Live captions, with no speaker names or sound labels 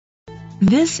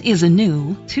This is a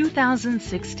new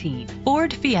 2016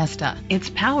 Ford Fiesta. It's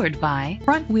powered by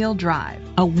front-wheel drive,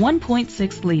 a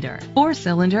 1.6-liter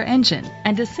four-cylinder engine,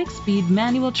 and a 6-speed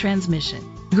manual transmission.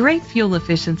 Great fuel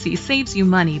efficiency saves you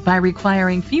money by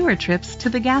requiring fewer trips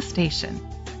to the gas station.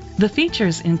 The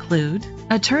features include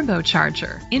a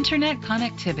turbocharger, internet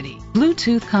connectivity,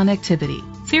 Bluetooth connectivity,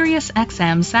 Sirius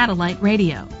XM satellite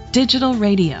radio, digital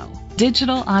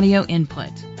audio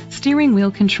input, steering wheel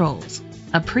controls,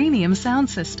 a premium sound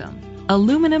system,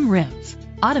 aluminum rims,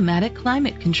 automatic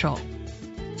climate control.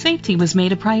 Safety was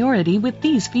made a priority with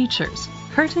these features: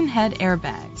 curtain head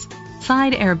airbags,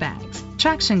 side airbags,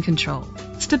 traction control,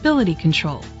 stability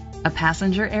control, a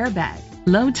passenger airbag,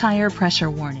 low tire pressure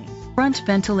warning, front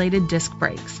ventilated disc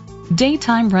brakes,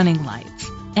 daytime running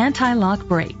lights, anti-lock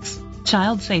brakes,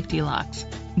 child safety locks.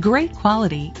 Great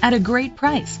quality at a great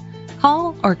price.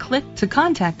 Call or click to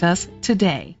contact us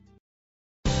today.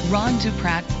 Ron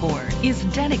DuPratt Ford is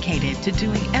dedicated to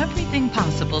doing everything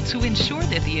possible to ensure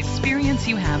that the experience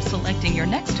you have selecting your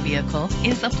next vehicle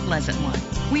is a pleasant one.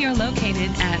 We are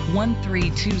located at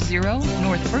 1320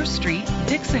 North 1st Street,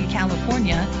 Dixon,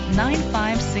 California,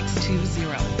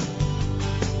 95620.